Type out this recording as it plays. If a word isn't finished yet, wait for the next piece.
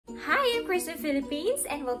Chris in Philippines,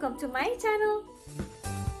 and welcome to my channel.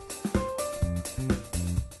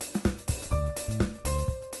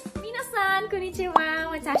 Minasan, konnichiwa.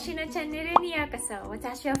 Watashi no channel ni yokoso.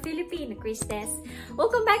 Watashi wa Filipino, Chris desu.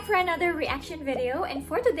 Welcome back for another reaction video, and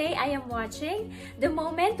for today I am watching the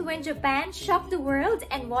moment when Japan shocked the world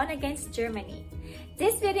and won against Germany.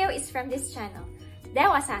 This video is from this channel.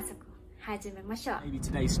 Dewa Sasako. Hajimemashou. Maybe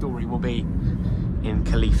today's story will be in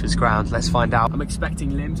Khalifa's ground. Let's find out. I'm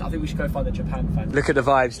expecting limbs. I think we should go find the Japan fans. Look at the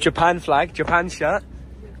vibes. Japan flag, Japan shirt,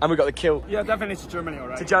 and we got the kilt. Yeah, definitely to Germany,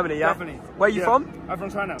 alright. To Germany, yeah? Definitely. Where are you from? I'm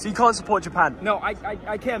from China. So you can't support Japan? No, I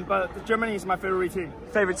can, but Germany is my favorite team.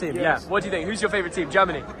 Favorite team, yes. Yeah. What do you think? Who's your favorite team?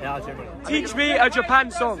 Germany? Yeah, Germany. Teach me a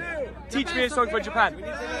Japan song. Teach me a song for Japan.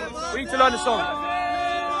 We need to learn a song.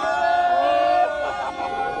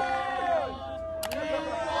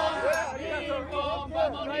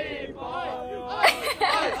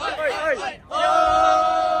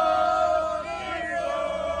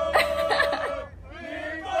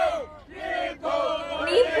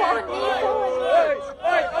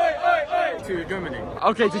 To Germany.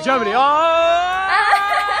 Okay, to Germany. Oh!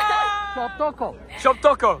 Shop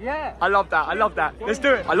Shop. Yeah. I love that. I love that. Let's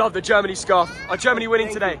do it. I love the Germany scarf. Are Germany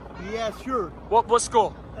winning today? Yeah, sure. What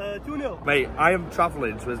score? 2-0. Mate, I am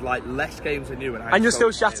travelling, so there's like less games than you, and you're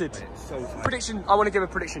still shattered. So Prediction. I want to give a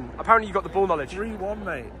prediction. Apparently, you got the ball knowledge. 3-1,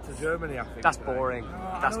 mate, to Germany. I think. That's boring.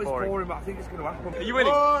 That's I know boring. It's boring, but I think it's going to happen. Are you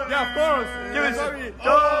winning? Yeah, of course. Give us.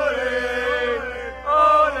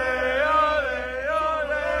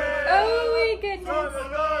 Oh my goodness.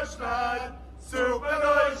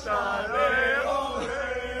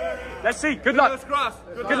 Let's see. Good luck.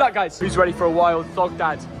 Good luck, guys. Who's ready for a wild thog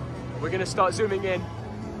dad? We're going to start zooming in.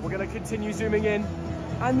 We're going to continue zooming in.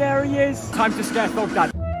 And there he is. Time to scare thog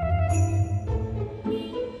dad.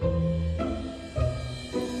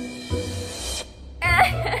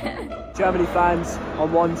 Germany fans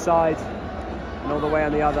on one side and all the way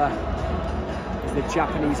on the other is the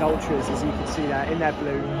Japanese ultras, as you can see there in their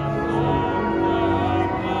blue.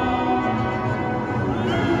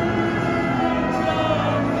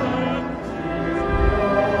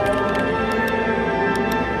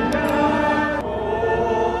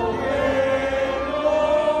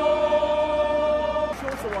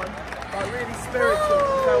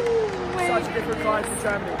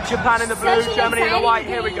 Germany. Japan in the blue, Germany in the white.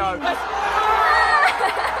 Here we go.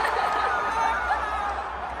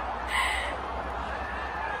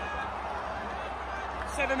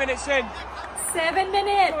 7 minutes in. 7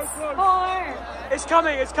 minutes. 4. It's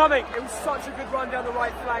coming, it's coming. It was such a good run down the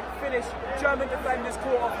right flank. Finish. German defenders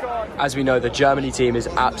caught off guard. As we know, the Germany team is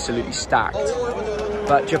absolutely stacked.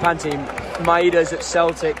 But Japan team, Maeda's at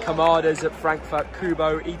Celtic, Kamada's at Frankfurt,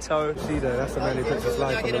 Kubo, Ito. See there, that's the man who puts his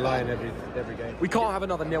life on the line every game. We can't have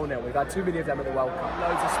another 0-0. We've had too many of them at the World Cup.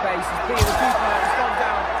 Loads of space. He's beating the keeper. It's gone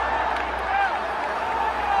down.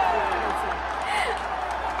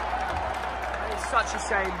 It's such a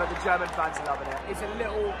shame, but the German fans are loving it. It's a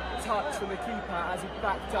little touch from the keeper as he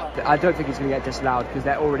backed up. I don't think he's going to get disallowed because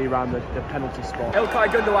they're already around the penalty spot. Ilkay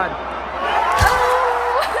Gundogan.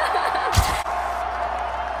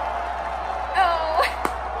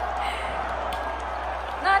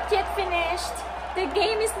 Yet finished. The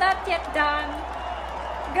game is not yet done.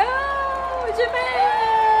 Go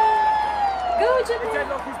Japan! Go Japan! The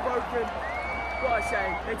deadlock is broken. What a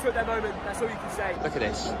shame. They took their moment. That's all you can say. Look at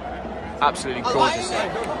this. Absolutely gorgeous.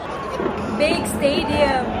 Big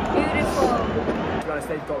stadium. Beautiful. To be honest,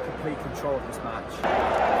 they've got complete control of this match.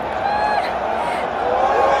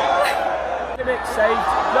 Gimmick saved.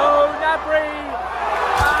 No, Nabry!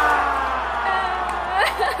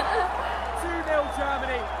 2-0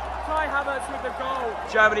 Germany. Kai Havertz with the goal.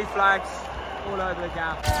 Germany flags all over the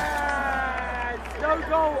gap. No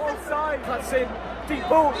goal, offside. Cuts in, deep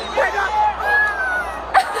ball.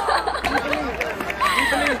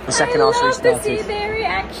 The second half restarted. I love to see their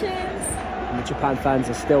reactions. And the Japan fans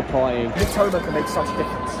are still partying. Mitoma can make such a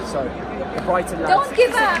difference. So the Brighton lads. Don't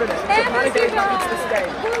give up. Never give up. Into this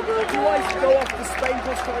game. Go, go, do I go off to Spain,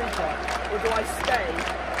 Costa Rica, or do I stay?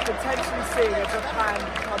 Potentially seeing a Japan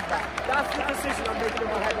comeback. That's the decision I'm making in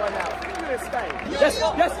my head right now. I'm going to stay. Yes,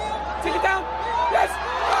 yes. Take it down. Yes.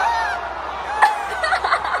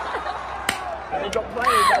 And you've got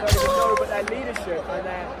players that don't even know, but their leadership and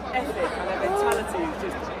their ethic and their mentality is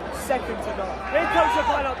just second to none. Here comes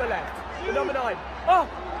Japan up the left. The number 9. Oh,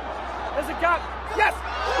 there's a gap. Yes,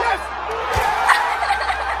 yes.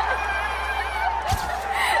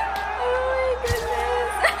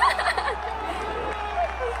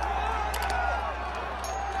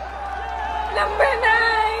 Number 9!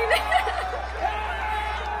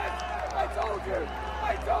 I told you!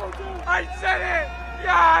 I said it!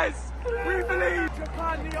 Yes! We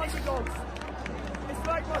underdogs. It's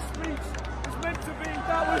like my speech was meant to be.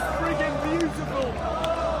 That was friggin' beautiful.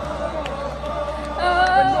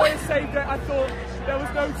 When Noya saved it, I thought there was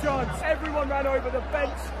no chance. Everyone ran over the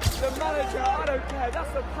bench, the manager, I don't care.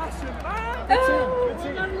 That's the passion, man. The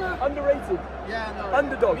team. Underrated. Yeah, no.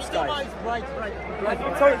 Underdogs, guys. Right.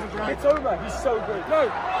 Takuma, he's so good. No,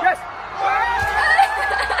 yes.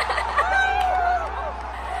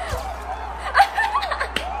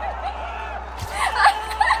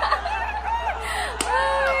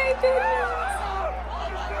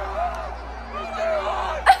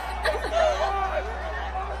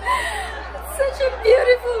 Such a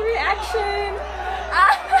beautiful reaction.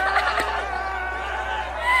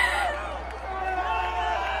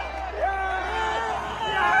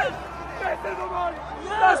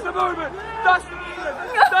 That's the moment. That's the moment.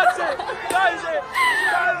 That's it. That is it.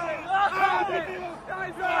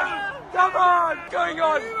 Come on. Going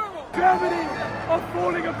on. Germany are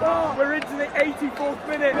falling apart. We're into the 84th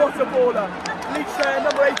minute. What a baller. Licha,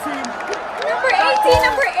 number 18. Number 18,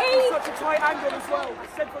 number 8. Such a tight angle as well. I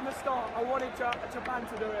said from the start, I wanted Japan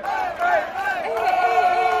to do it.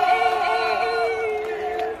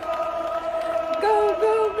 Go.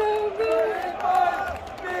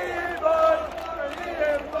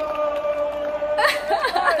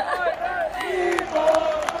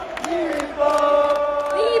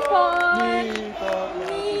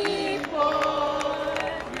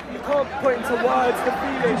 Put into words the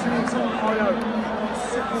feelings. Oh no.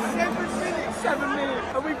 7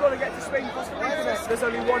 minutes. And we've got to get to Spain, Costa Rica next. There's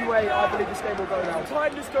only one way I believe this game will go now.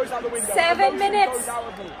 Time just goes out the window. 7 minutes. Goes out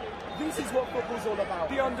of me. This is what football's all about.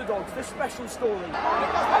 The underdogs, the special story. Yes!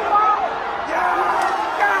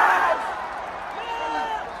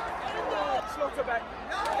 Slaughterbeck.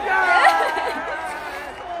 Yes!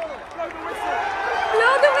 Blow the whistle.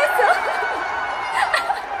 Blow the whistle.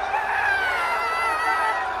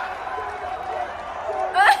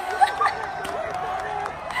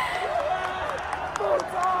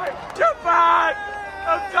 Japan!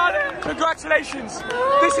 I've done it! Congratulations!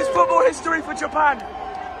 This is football history for Japan.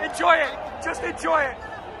 Enjoy it. Just enjoy it.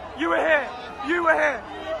 You were here. You were here.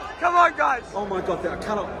 Come on, guys. Oh my God, I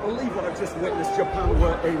cannot believe what I've just witnessed. Japan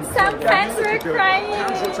were in. Some fans were crying.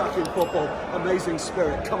 Counter-attacking football, amazing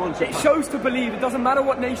spirit. Come on, Japan. It shows to believe. It doesn't matter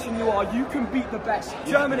what nation you are, you can beat the best.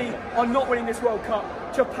 Germany are not winning this World Cup.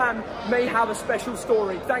 Japan may have a special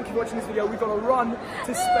story. Thank you for watching this video. We've got to run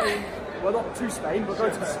to Spain. Well, not to Spain, but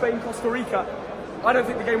going to Spain, Costa Rica. I don't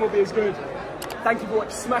think the game will be as good. Thank you for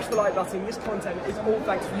watching. Smash the like button. This content is all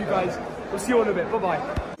thanks to you guys. We'll see you in a bit.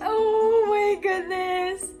 Bye-bye. Oh my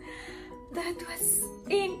goodness. That was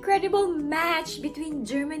an incredible match between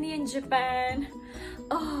Germany and Japan.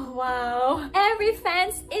 Oh wow. Every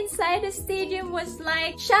fans inside the stadium was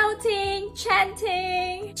like shouting,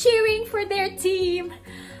 chanting, cheering for their team.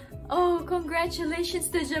 Oh, congratulations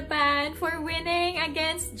to Japan for winning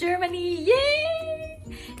against Germany. Yay!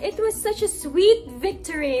 It was such a sweet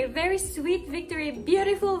victory, very sweet victory,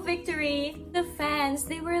 beautiful victory. The fans,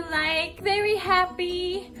 they were like very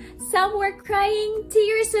happy. Some were crying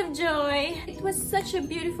tears of joy. It was such a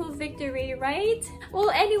beautiful victory, right? Well,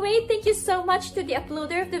 anyway, thank you so much to the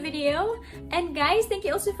uploader of the video. And guys, thank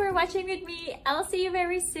you also for watching with me. I'll see you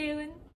very soon.